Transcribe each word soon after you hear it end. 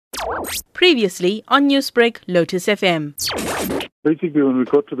Previously on Newsbreak, Lotus FM. Basically, when we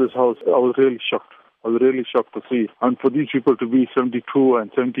got to this house, I was really shocked. I was really shocked to see. And for these people to be 72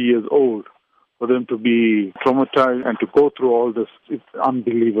 and 70 years old, for them to be traumatized and to go through all this, it's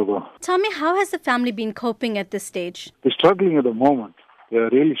unbelievable. Tell me, how has the family been coping at this stage? They're struggling at the moment. They're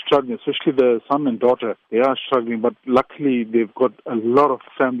really struggling, especially the son and daughter. They are struggling, but luckily they've got a lot of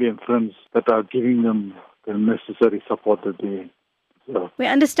family and friends that are giving them the necessary support that they deserve. We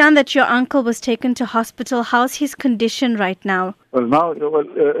understand that your uncle was taken to hospital. How's his condition right now? Well, now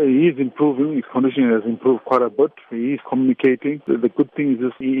he is improving. His condition has improved quite a bit. He is communicating. The good thing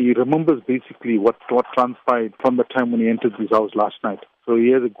is he remembers basically what transpired from the time when he entered this house last night. So he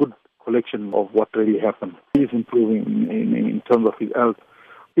has a good collection of what really happened. He is improving in terms of his health.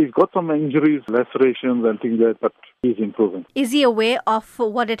 He's got some injuries, lacerations and things like that, but he's improving. Is he aware of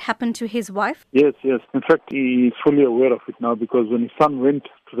what had happened to his wife? Yes. In fact, he is fully aware of it now because when his son went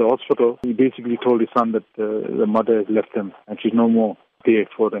to the hospital, he basically told his son that the mother has left him and she's no more there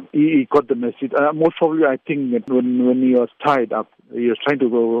for them. He got the message. Most probably, I think that when he was tied up, he was trying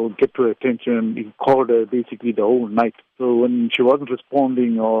to get to her attention. He called her basically the whole night. So when she wasn't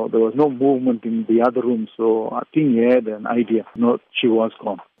responding or there was no movement in the other room, so I think he had an idea. No, she was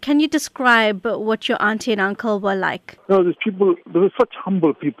gone. Can you describe what your auntie and uncle were like? No, these people, they were such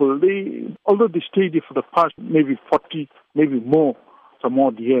humble people. Although they stayed there for the past maybe 40, maybe more, some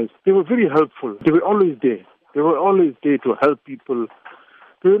odd years, they were very helpful. They were always there. They were always there to help people.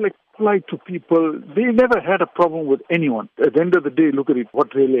 They were polite to people. They never had a problem with anyone. At the end of the day, look at it,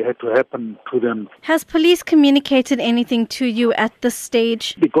 what really had to happen to them. Has police communicated anything to you at this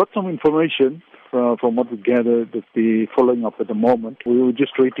stage? They got some information from what we gathered that they're following up at the moment. We were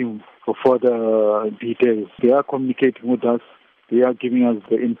just waiting for further details. They are communicating with us. They are giving us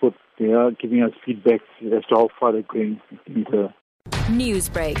the input. They are giving us feedback as to how far they're going.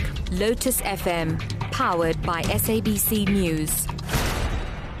 Newsbreak, Lotus FM, powered by SABC News.